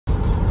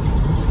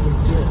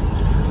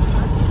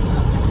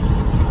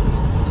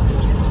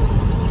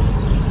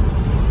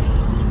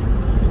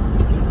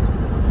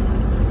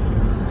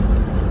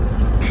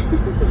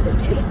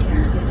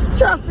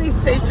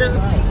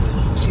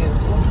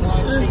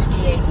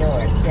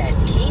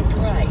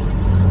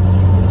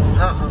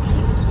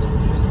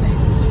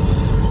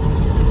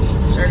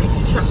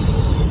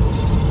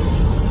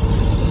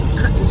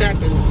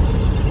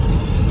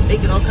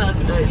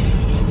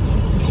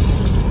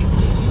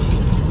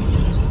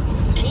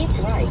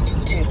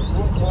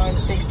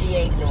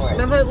68 north.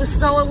 Remember it was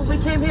snowing when we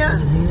came here?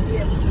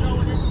 Yeah, it was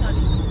snowing and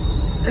sunny.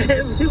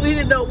 We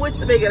didn't know which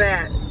to make it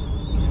at.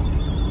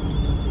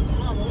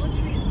 Mom, all the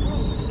trees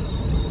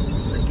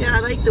grow. Yeah, I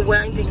like the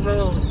winding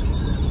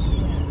roads.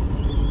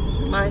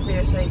 Reminds me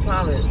of St.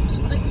 Thomas. I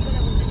like to go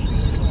down with the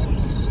trees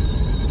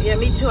grow. Yeah,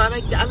 me too. I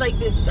like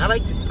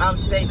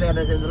today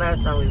better than the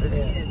last time we were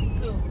there. Yeah, me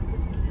too.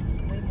 This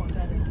is way more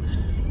better.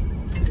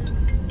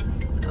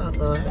 Oh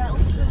Lord.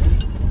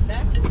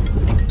 Back.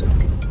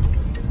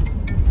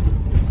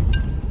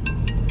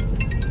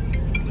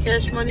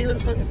 Cash Money, who the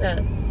fuck is that?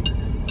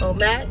 Oh,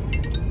 Matt?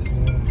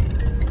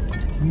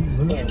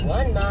 In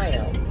 1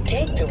 mile,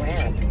 take the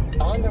ramp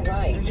on the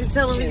right. Did you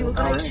tell him you were to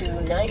going?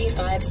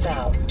 I-95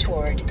 South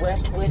toward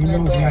West He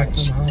Woodland knows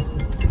Max in Branch. the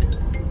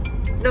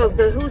hospital. No,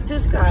 who's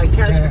this guy?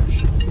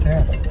 Cash.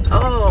 Cash.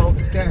 Oh.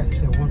 It's Cash.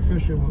 Yeah, one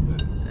fisher, one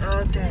man.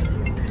 Okay.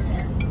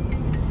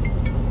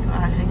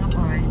 God, hang up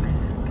already, man.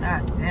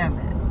 God damn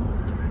it.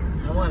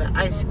 I want an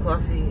iced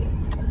coffee.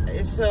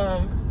 It's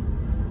 3:10.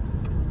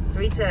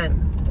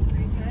 310?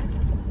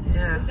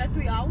 Yeah. Is that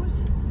 3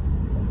 hours?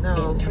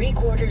 No. In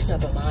 3/4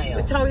 of a mile,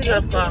 What time we take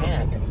left, the Mom?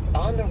 ramp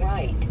on the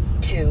right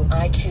to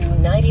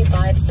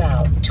I-95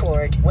 South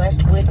toward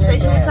West Woodland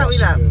Station, what time we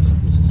Branch. left?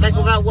 Like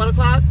about 1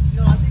 o'clock?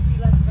 No, I think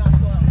we left around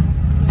 12.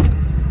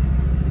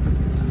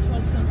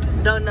 12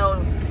 something. No.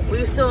 We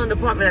were still in the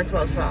apartment at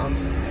 12 something.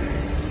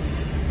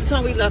 What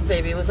time we left,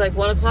 baby? It was like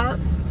 1 o'clock?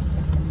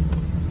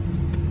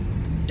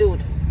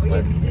 Dude. Oh yeah,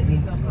 What? we did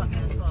leave the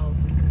apartment at 12.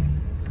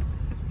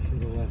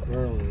 Should have left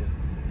earlier.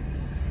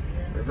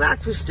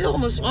 Relax, we're still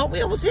almost, aren't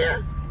we almost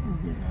here?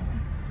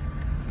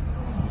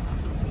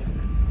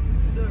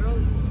 Still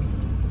early.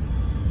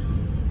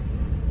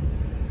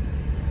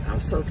 I'm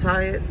so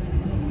tired.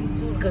 Me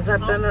too. Because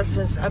I've been up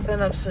since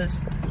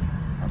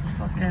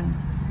motherfucking,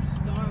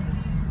 Starving.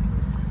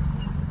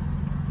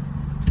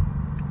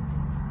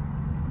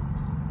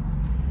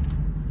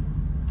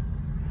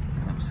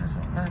 up since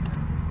 11.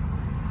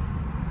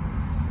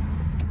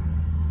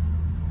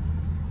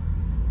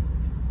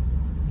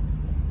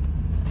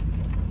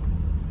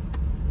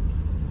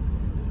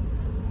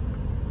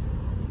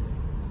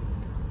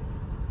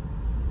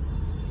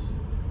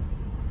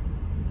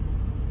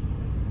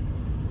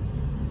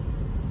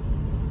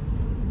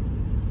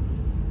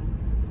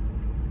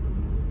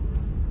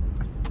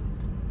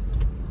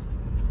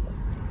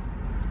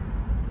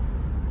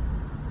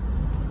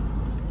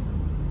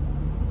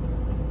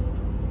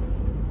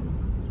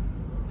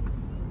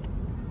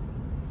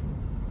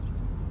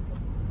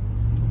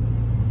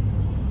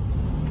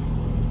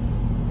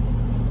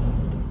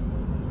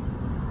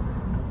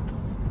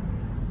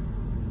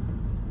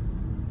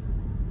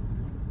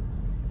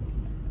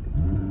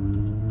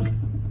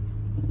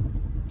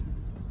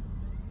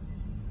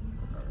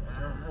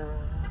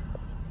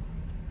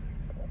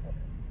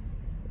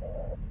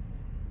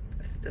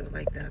 Still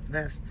like that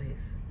last place.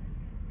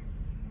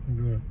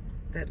 Good.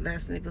 That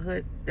last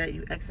neighborhood that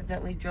you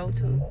accidentally drove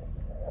to.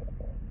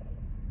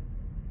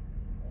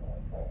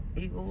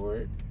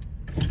 Eaglewood?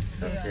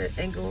 Some Yeah. shit.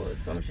 Englewood,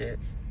 some shit.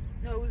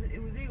 No,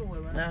 it was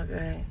Eaglewood, right?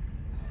 Okay.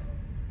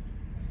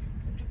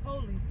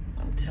 Chipotle.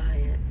 I'm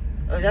tired.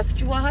 Oh, that's what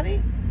you want,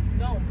 honey?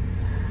 No. I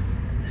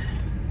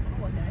don't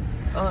want that.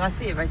 Oh, I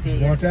see it right there.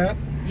 You Yeah. want that?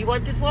 You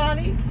want this one,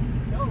 honey?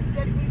 No,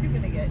 Daddy, what are you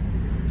gonna get?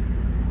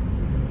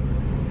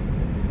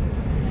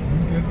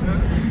 You get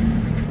that?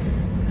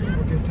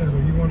 You get that, or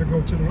you want to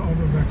go to the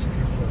other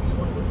Mexican place? I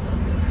wanna go to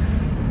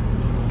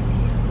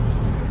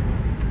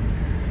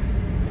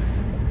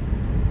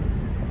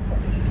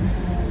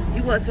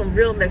You want some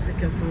real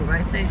Mexican food,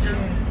 right, Stacia?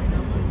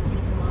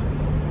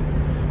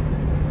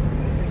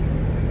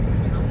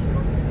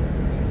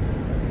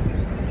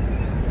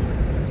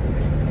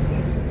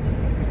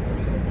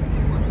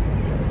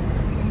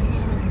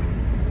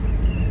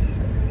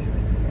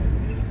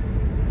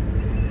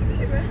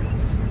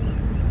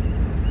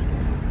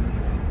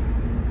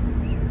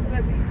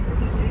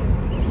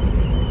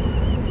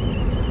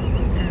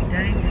 Yeah,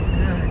 Daddy did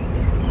good.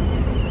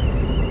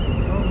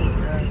 Always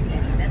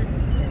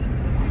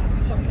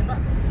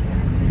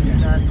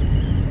does.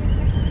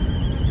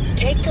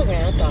 Take the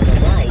ramp on the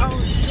right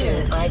Oh,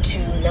 shit. to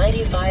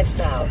I-95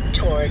 South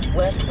toward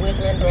West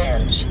Woodland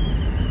Branch.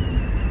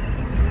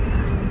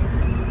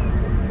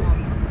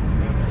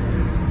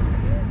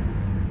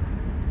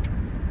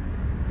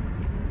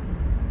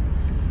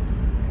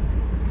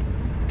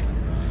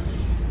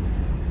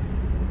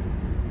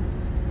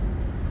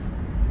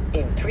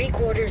 In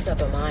 3/4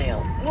 of a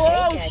mile,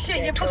 Whoa, take shit,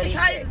 your exit fucking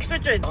tires 26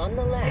 switching. on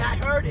the Yeah,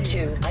 left I heard it.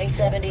 to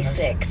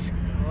I-76.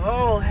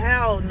 Oh,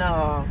 hell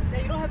no. Now,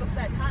 you don't have a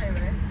flat tire,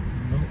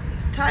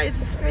 right?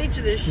 Tires are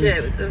screeching and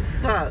shit. What the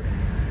fuck?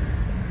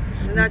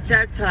 I'm not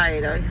that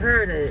tired. I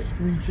heard it.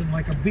 Screeching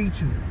like a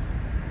beetle.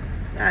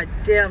 God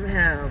damn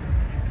him.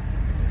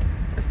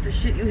 That's the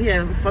shit you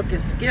hear in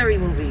fucking scary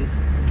movies.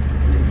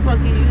 What the fuck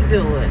are you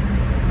doing?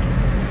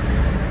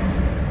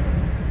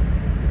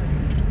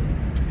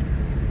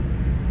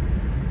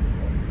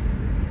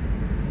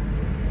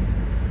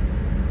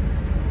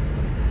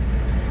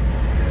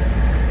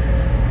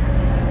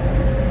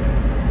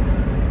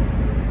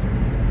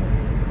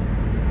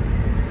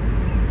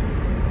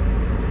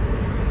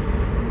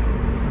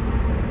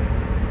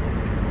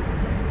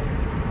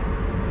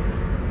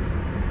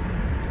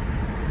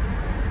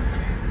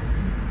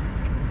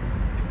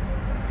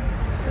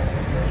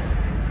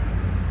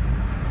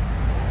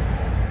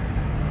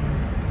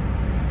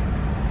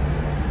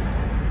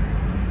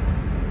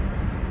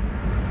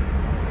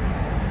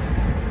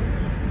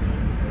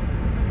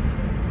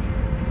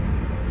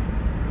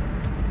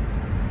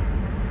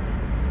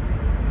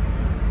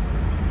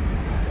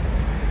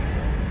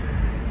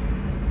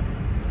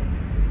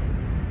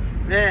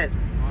 Red,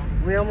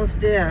 we're almost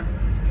there.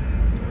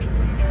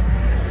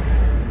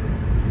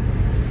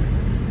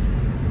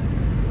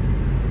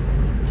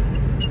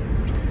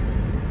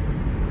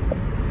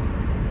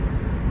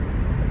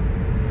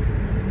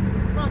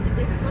 Mom, did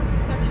they give us a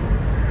section?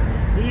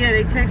 Yeah,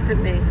 they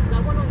texted me. So I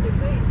went on their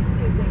page to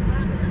see if they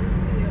commented. I didn't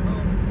see their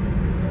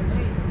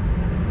name.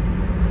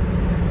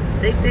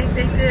 They did.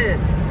 They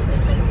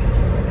sent it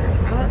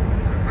to you.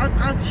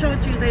 I'll show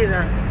it to you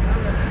later.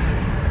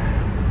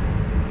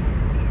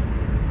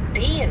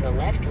 Be in the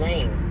left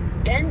lane.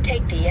 Then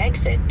take the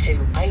exit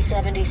to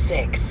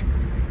I-76.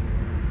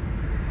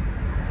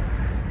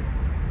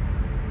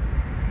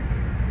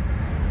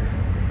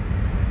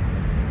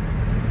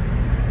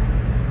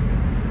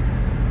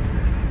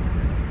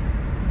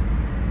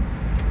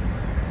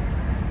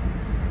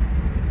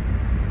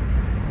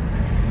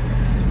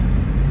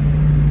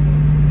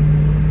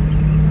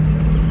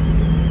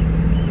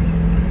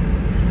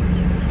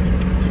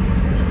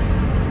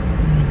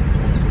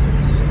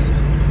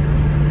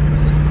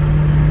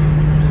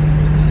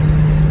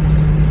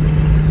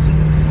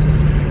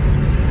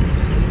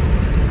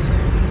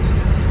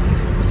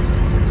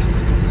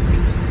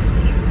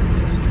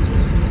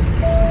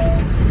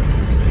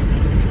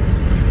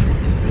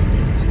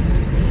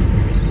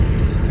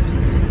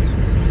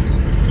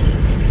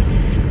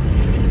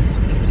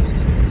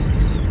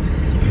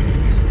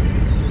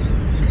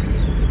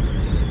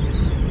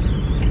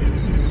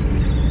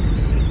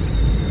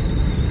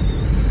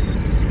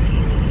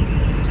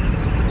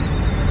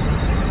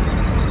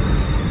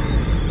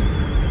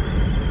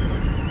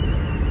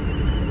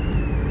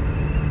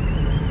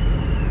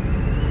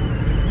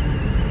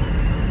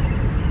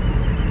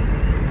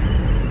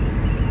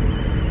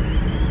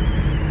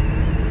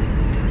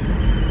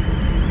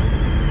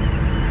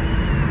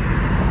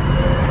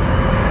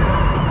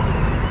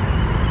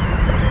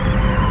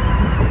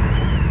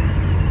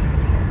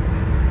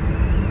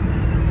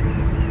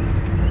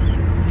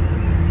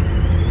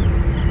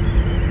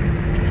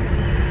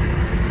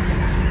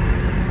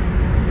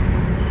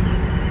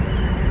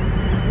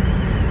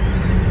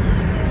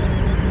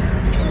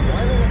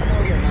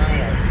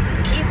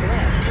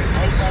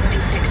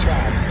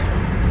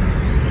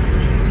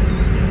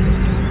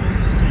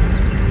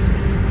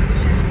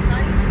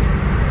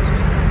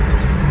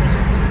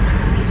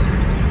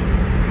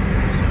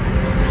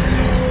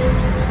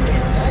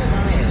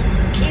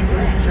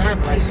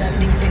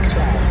 I-76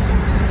 West.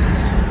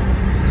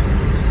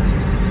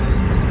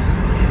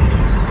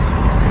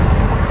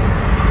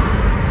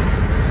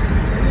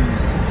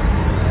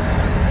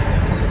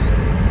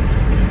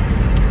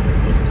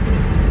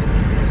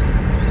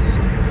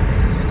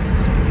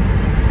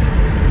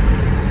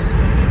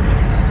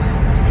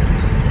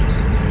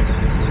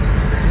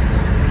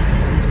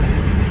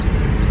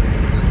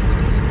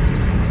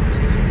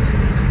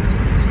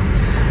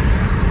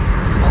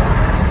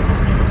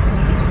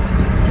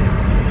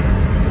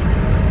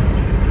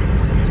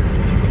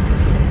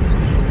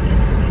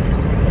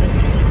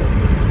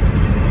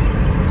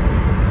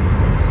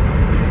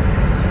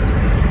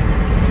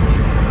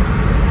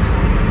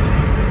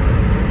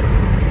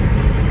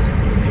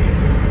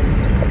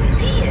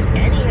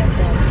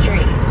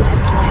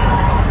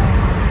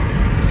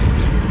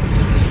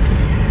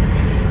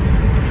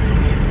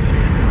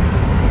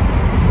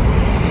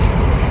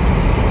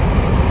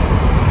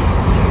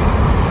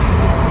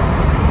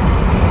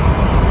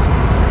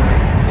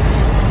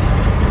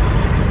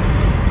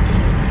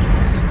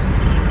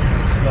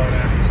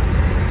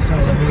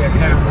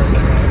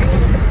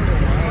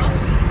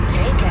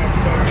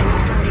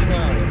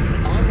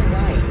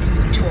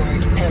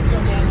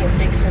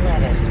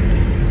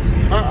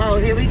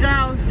 Here we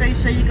go,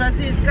 station. You're gonna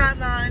see the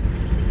skyline.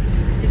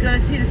 You're gonna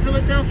see the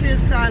Philadelphia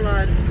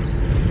skyline.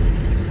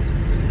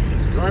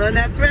 Going on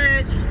that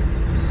bridge.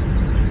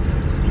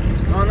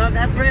 Going on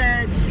that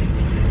bridge.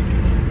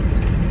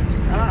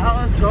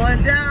 Uh-oh, it's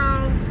going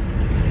down.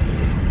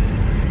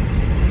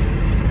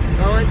 It's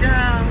going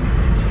down.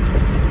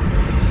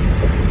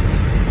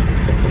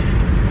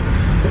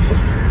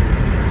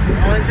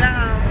 It's going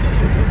down.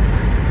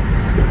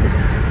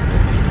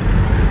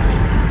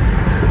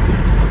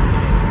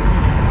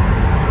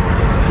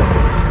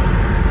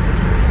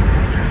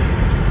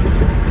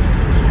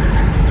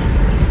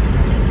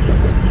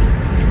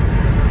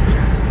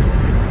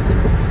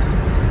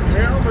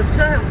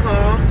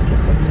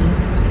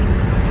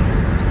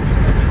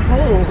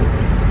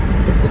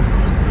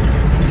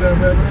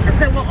 I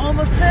said, we're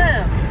almost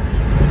there.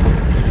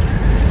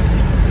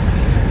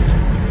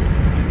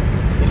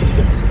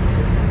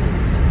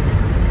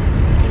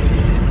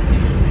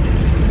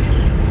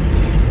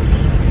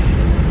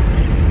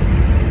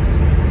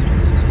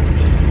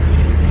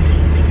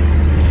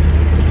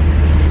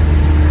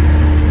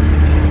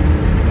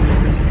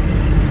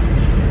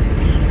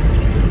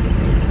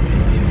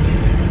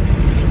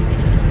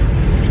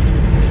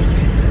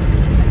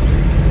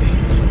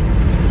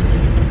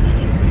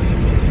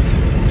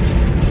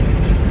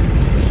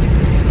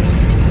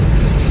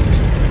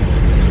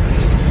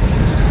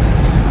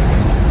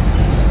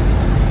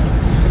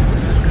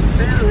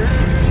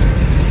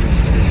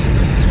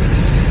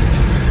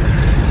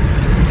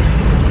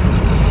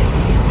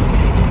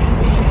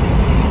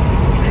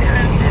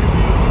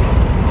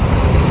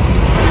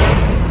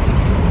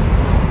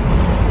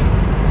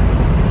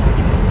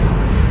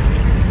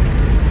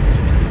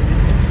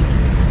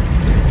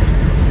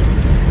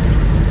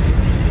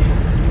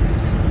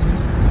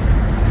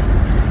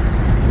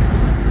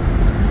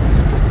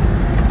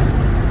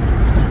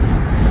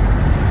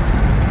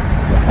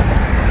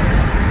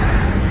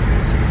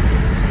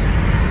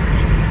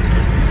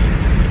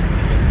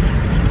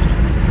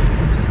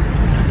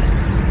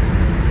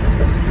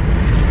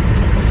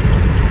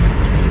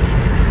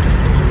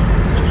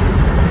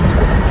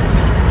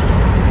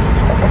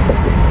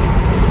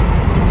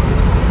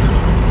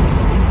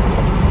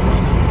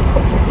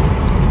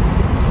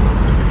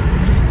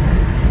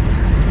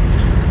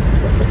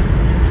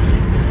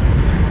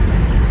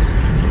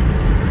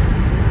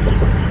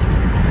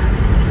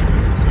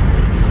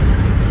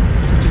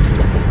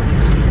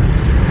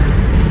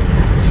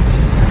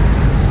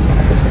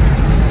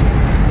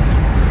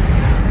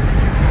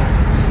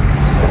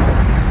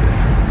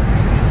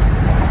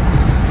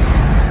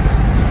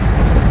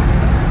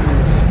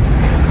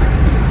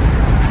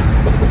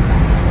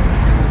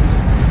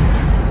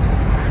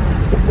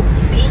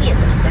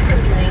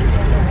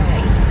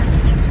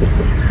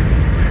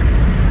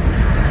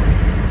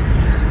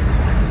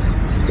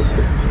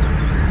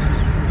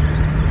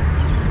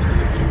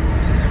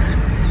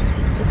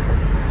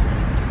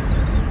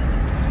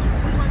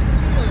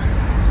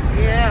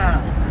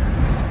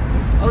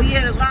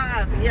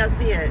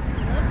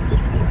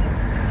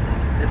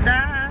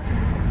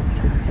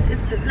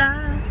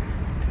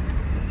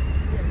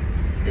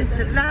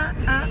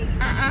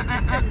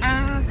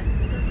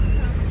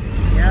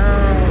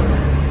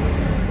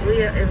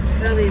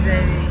 Philly,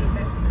 baby.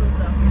 Back to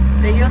Philadelphia.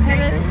 Are you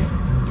okay?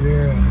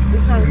 Yeah.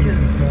 What's wrong with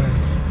Easy you?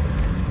 pass.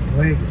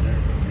 Leg is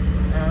hurt.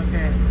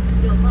 Okay.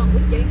 Yo, Mom,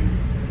 we're gangsters.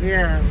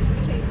 Yeah. We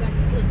came back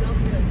to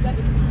Philadelphia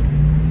 7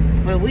 times.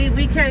 Well,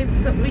 we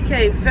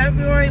came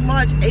February,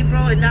 March,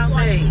 April, and now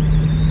May.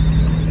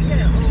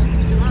 Yeah,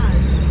 July.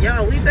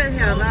 Yo, we've been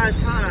here a lot of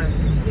times.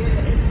 Yeah,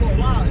 and for a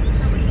while.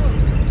 September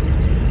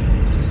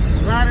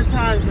too. A lot of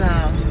times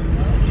now.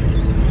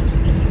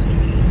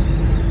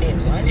 In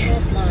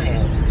 1/2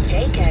 mile,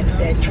 take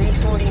exit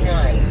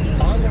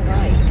 349 on the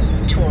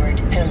right toward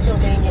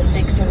Pennsylvania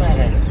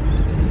 611.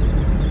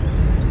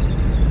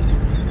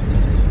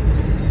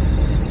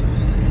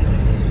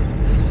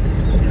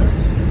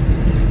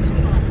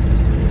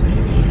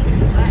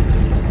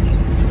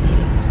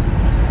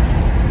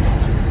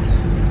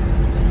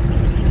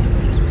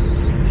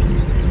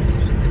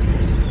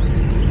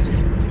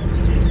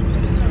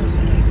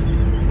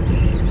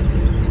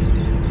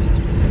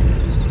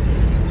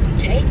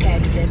 Take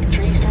exit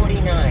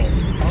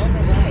 349 on the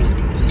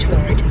right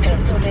toward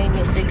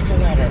Pennsylvania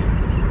 611.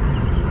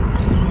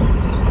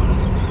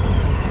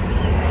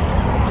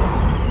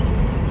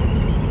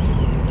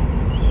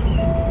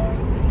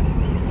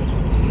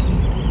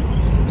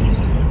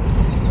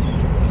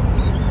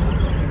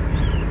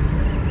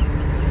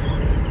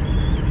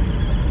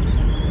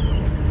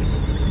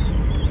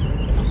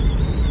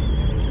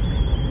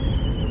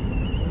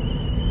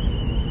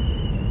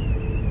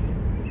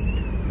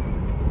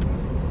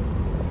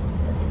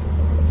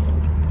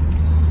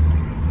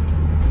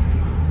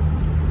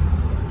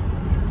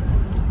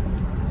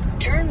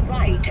 Turn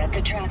right at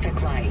the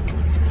traffic light.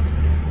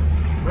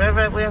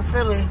 We're in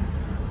Philly.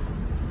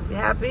 You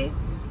happy?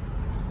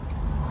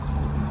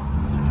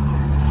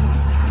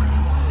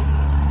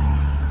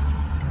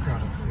 I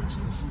gotta fix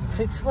this thing.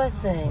 Fix what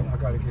thing? I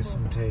gotta get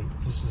some tape.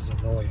 This is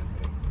annoying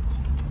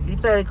me. You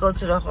better go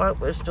to the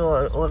hardware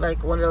store or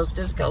like one of those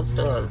discount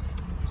stores.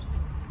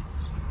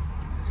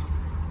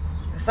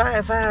 If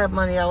I had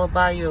money, I would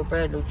buy you a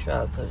brand new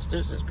truck because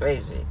this is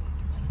crazy.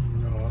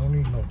 No, I don't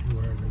need no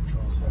brand new truck.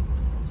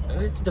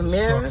 The This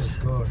mirrors,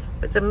 truck is good.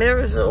 but the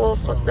mirrors are all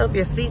fucked up.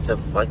 Your seats are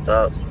fucked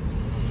up.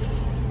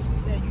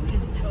 Yeah, you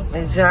need a truck.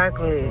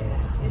 Exactly.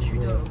 Yes, you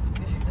do.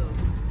 Yes, you do.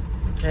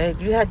 Okay,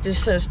 you had this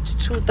since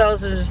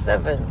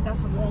 2007.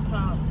 That's a long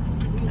time.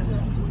 We in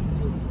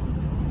 2022.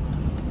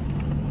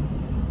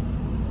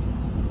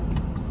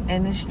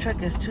 And this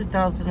truck is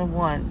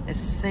 2001.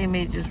 It's the same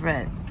age as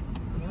Red.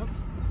 Yep.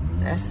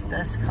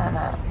 That's kind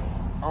of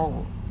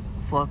old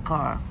for a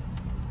car.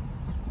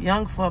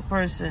 Young for a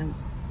person,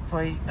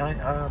 for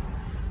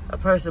a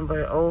person,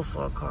 but old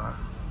for a car.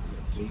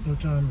 What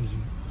time is it?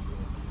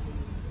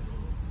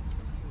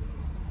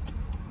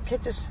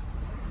 Hit this.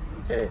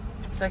 Hit it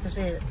so I can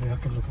see it. Yeah, I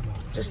can look it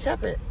up. Just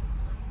tap it.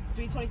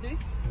 323?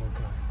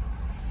 Okay.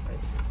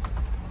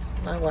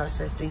 My watch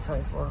says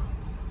 324.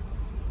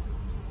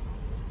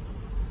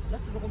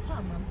 That's the wrong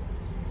time, man.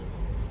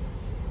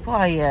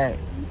 Quiet.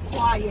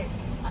 Quiet.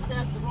 I said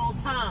that's the wrong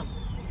time.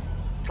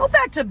 Go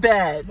back to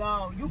bed.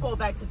 No, you go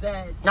back to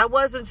bed. I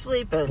wasn't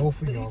sleeping.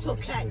 Both of You y'all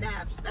took gotta cat sleep.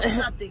 naps. That's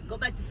nothing. Go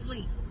back to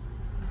sleep.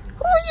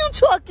 Who are you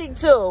talking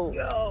to?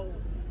 Yo,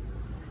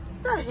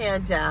 Put that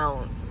hand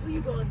down. what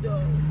you gonna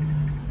do?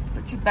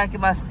 Put you back in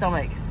my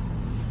stomach.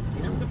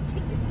 I'm gonna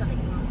pick your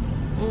stomach, Mom.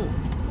 Mm.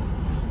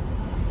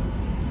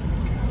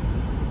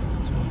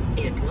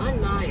 In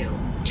 1 mile,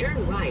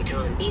 turn right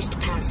on East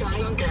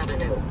Passaic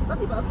Avenue.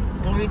 Love you, Mom.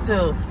 Me too.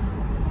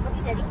 Love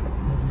you, Daddy.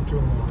 You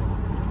too, Mom.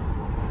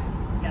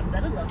 Y'all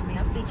better love me.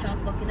 I'll beat y'all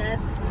fucking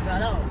asses.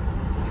 Right on.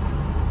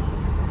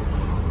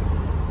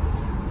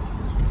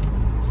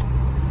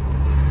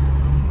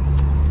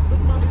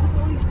 Look, Mom, look at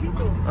all these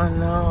people. I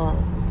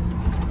know.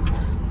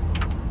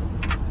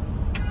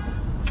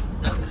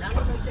 Not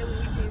like that when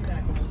we came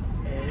back.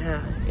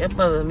 Yeah, your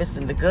mother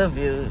missing the good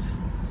views.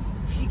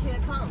 She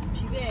can't come.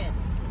 She bad.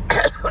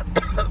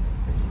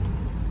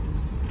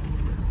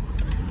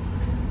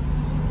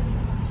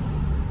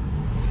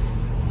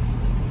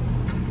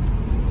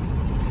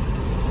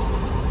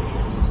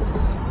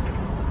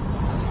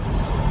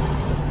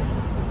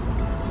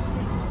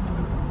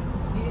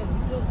 Yeah, me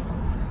too.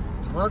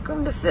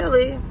 Welcome to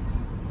Philly,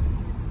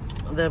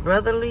 the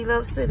brotherly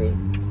love city.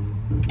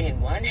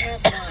 In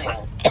 1/2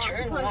 mile,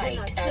 turn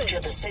right after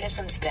the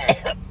Citizens Bank.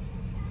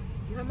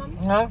 You heard, Mommy?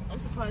 Huh? I'm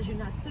surprised you're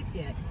not sick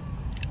yet.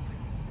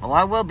 Oh,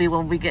 I will be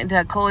when we get into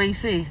that cold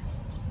AC.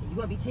 You're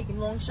gonna be taking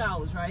long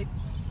showers, right?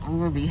 I'm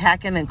gonna be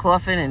hacking and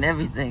coughing and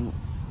everything.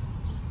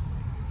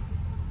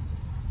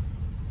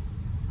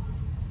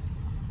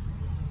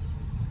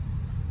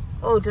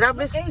 Oh, did I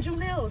miss? Look, Angel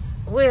Nails.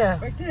 Where?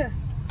 Right there.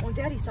 On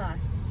Daddy's side.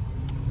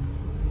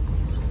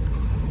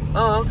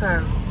 Oh, okay.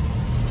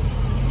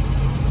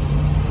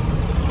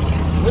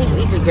 We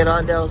need to get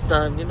our nails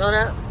done. You know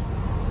that?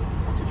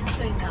 That's what you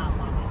say now,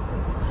 Mommy.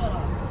 Shut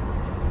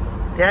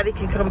up. Daddy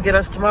can come get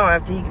us tomorrow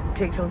after he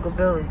takes Uncle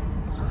Billy.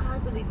 I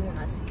believe it when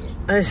I see it.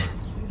 I'm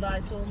You lie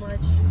so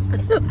much.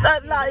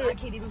 not I lying.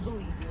 can't even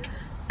believe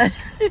you.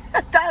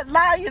 That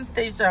lying,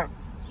 Stacia.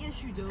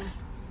 Yes, you do.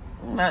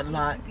 I'm not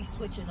lying. You be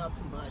switching up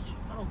too much.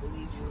 I don't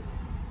believe you.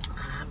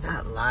 I'm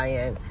not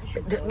lying.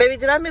 Baby,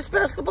 did I miss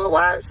Basketball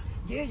Wives?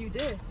 Yeah, you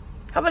did.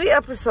 How many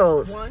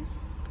episodes? 1.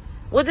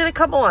 When did it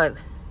come on?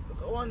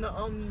 On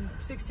the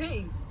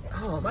 16.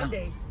 Oh,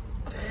 Monday.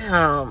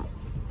 Damn.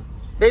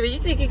 Baby, you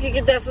think you can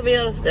get that for me?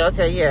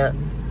 Okay, yeah.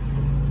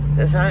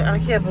 Cause I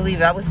can't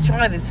believe it. I was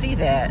trying to see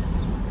that.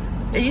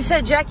 And you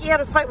said Jackie had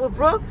a fight with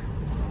Brooke?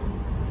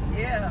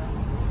 Yeah.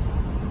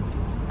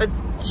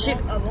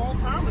 A long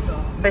time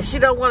ago. But she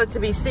don't want it to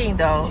be seen,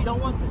 though. She don't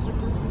want the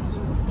producers to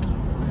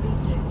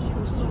release it. She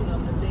will sue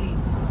them if they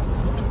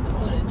release the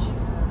footage.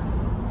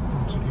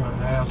 She got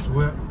her ass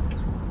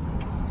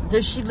whipped.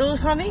 Did she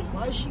lose, honey?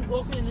 Why is she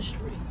walking in the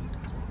street?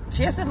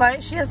 She has the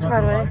light. She has the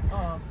right way.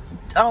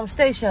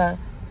 Stacia.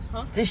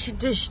 Huh? Did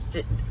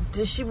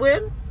she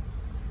win?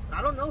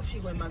 I don't know if she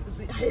went, man, because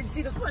I didn't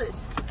see the footage.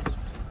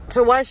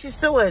 So why is she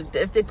suing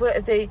if they put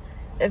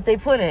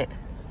it?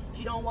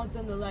 She don't want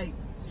them to like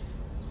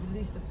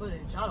release the footage.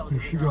 I don't know.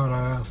 She got her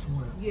ass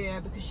whipped. Yeah,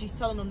 because she's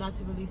telling them not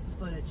to release the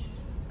footage.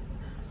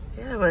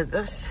 Yeah, but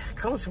that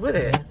comes with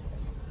it.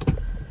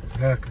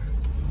 Heck,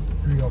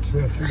 she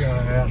upset. She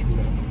got her ass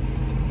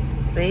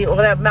whipped. See, all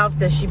that mouth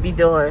that she be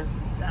doing.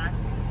 Exactly.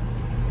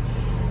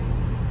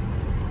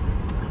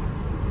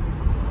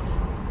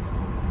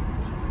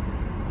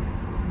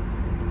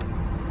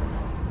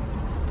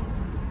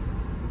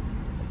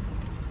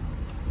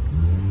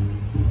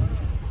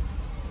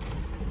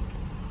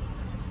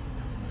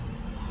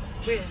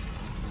 Where?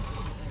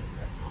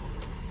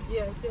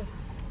 Yeah, right there.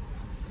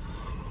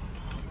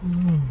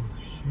 Oh,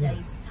 shit. Yeah,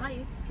 he's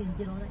tired because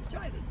he did all that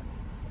driving.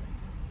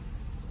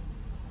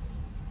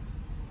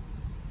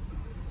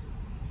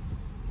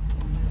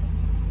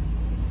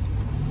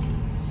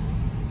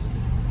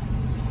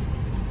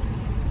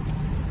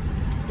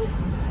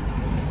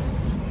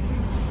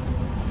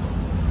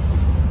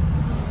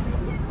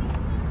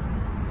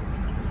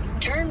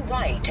 Turn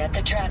right at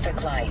the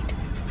traffic light.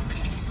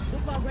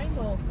 Look, my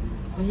rainbow.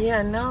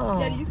 Yeah, no.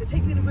 Daddy, you could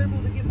take me to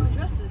Rainbow to get my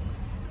dresses.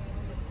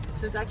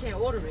 Since I can't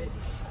order it.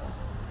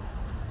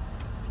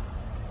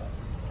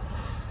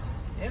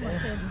 And my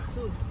sandals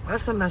too.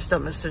 That's a messed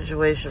up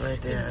situation right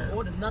I there. didn't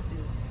order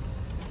nothing.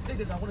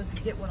 Figures I wanted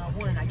to get what I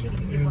wanted. I can't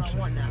even get what I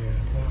want now.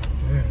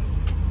 Yeah,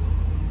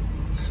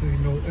 see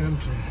no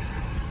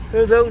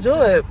entry. Don't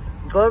do it.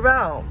 Go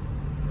around.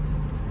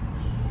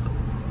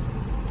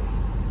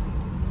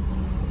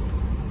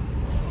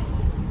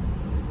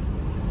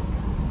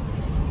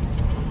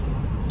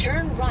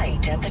 Turn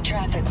right at the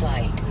traffic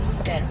light.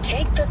 Then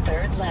take the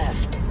third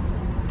left.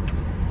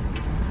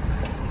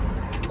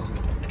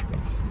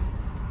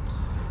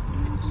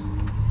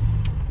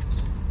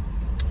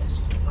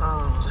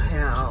 Oh,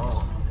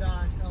 hell. Oh,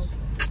 God,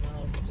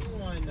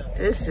 no. No.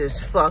 This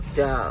is fucked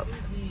up.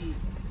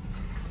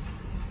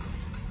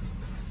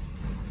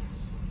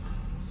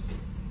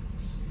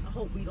 I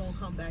hope we don't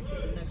come back here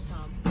the next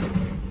time.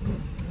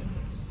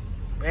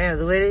 Man,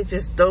 the way they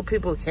just throw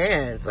people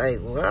cans. Like,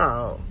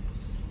 wow.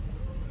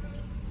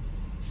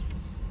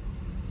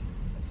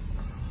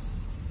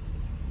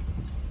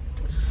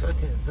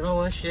 Fucking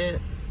throwing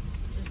shit.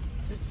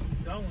 Just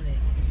throwing it.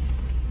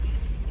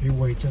 You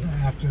wait till the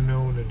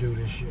afternoon to do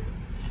this shit.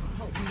 I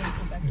hope we don't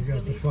come back You to got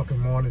the Philly. fucking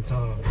morning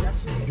time.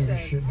 That's what You we do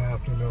this said. shit in the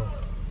afternoon.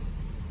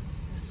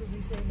 That's what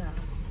we say now.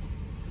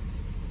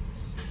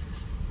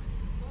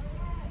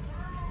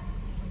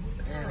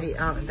 Man, we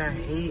out in that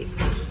heat.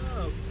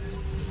 Oh,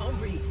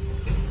 hungry.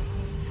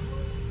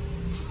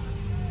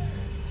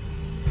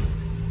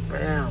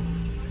 Damn.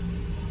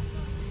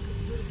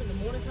 Do this in the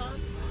morning time?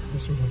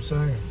 That's what I'm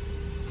saying.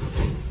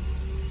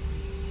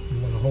 You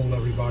want to hold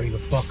everybody the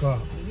fuck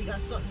up. We got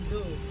something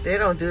to do. They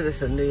don't do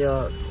this in New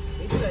York.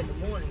 They do that in the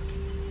morning.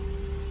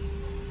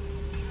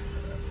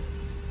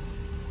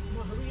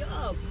 Come on, hurry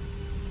up.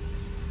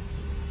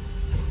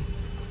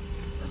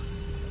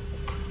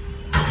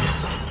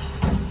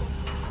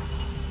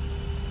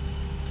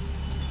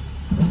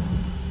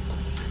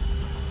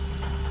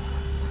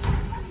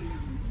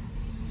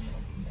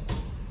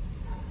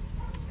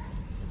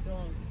 It's a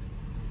dog.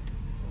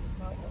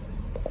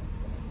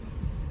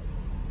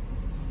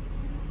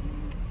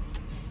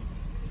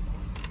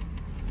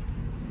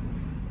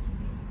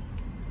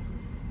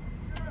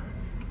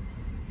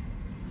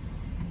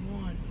 Come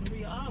on,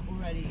 hurry up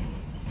already.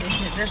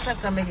 That's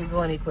not gonna make it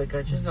go any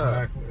quicker. Just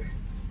Exactly.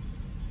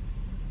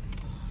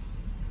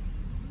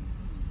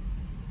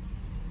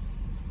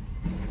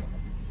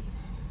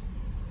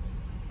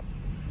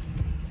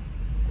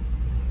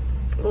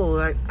 Oh,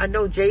 I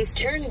know Jace.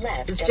 Turn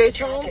left Is at the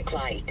Jace home? traffic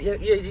light.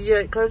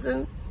 Your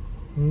cousin?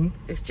 Hmm?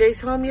 Is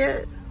Jace home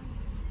yet?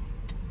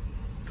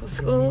 From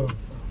school?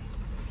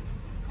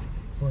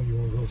 What, you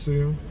want to go see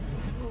him?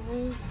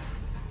 Mm-hmm.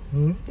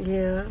 Hmm?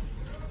 Yeah.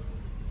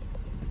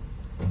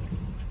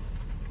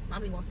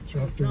 Mommy wants to chew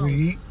his After nose. we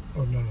eat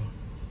or no?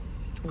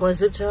 Going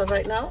zip to her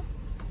right now?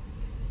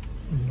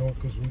 No,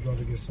 because we got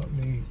to get something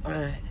to eat.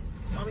 All right.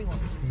 Mommy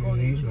wants to You go ain't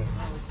in and eat chew his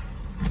nothing.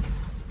 nose.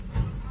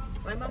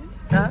 Right, Mommy?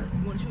 Huh?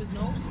 You want to chew his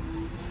nose?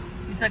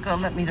 He's not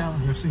gonna let me know.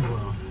 Yes, he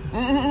will.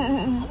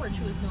 I want to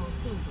chew his nose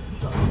too,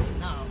 but he gonna say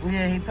no.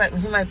 Yeah,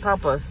 he might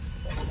pop us.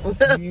 He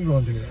ain't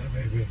gonna do that,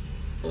 baby.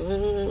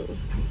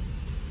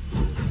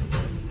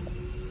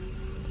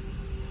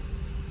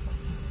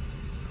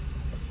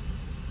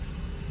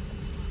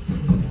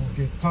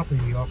 Get puppy.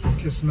 Y'all can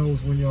kiss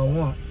nose when y'all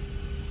want.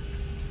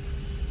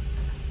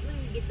 When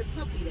we get the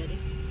puppy, Daddy.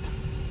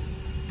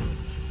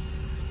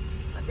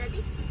 What, Daddy?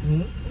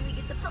 Hmm? When we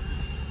get the puppy.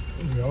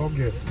 We all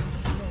get it.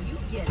 No, you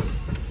get it.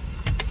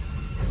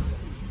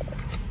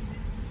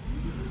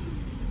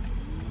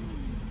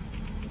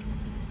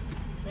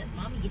 Let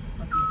mommy get the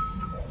puppy.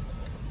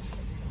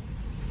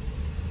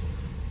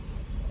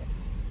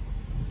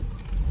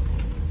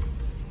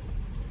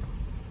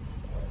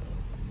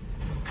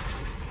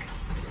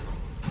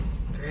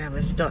 Damn,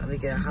 it's starting to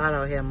get hot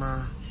out here,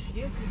 Ma.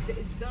 Yeah, because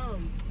it's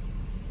dumb.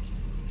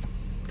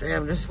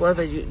 Damn, this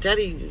weather.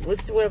 Daddy,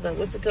 what's the weather?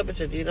 What's the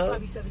temperature? Do you know?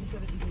 Probably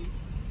 77 degrees.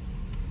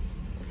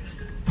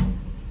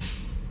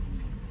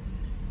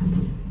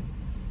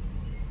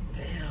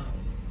 Damn.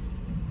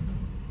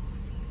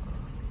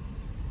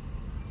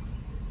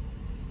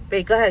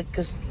 Babe, go ahead,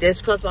 because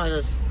there's close behind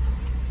us.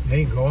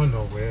 They ain't going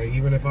nowhere,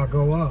 even if I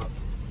go up.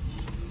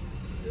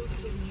 Still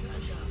getting the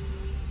trash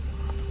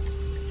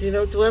out. Do you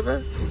know the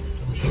weather?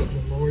 Oh shit,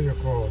 the lawyer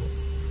called.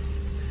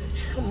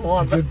 Come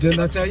on, bro. Didn't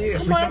I tell you?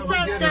 Come on,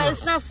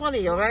 it's not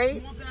funny, all right?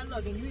 You want bad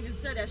luck, and you even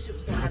said that shit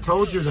was going to I happen.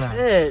 told you that.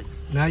 Shit.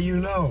 Now you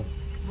know.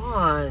 Come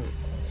on.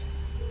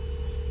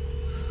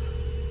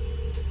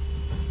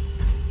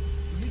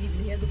 You didn't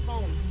even hear the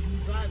phone because you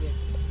was driving.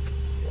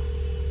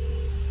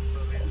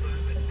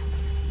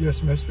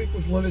 Yes, may I speak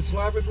with Leonard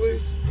Slavitt,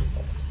 please?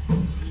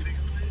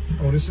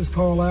 Oh, this is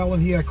Carl Allen.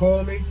 He had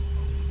called me.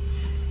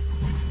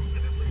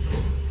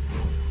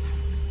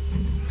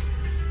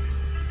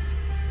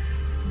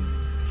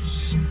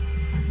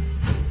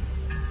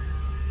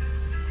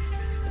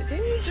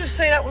 Didn't you just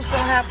say that was going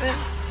to happen?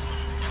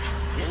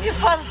 Didn't your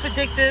father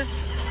predict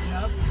this?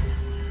 Yep.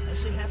 That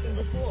shit happened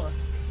before.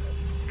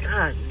 God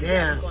That was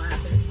damn. going to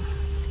happen.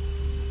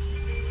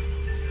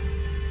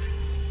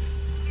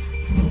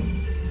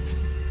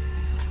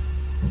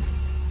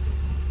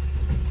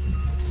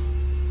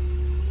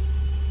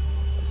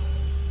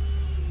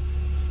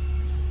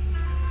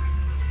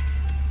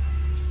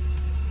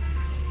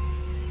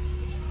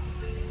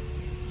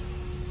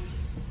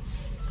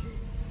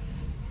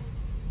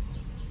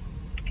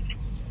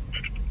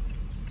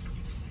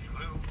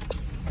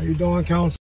 How you doing, Counsel?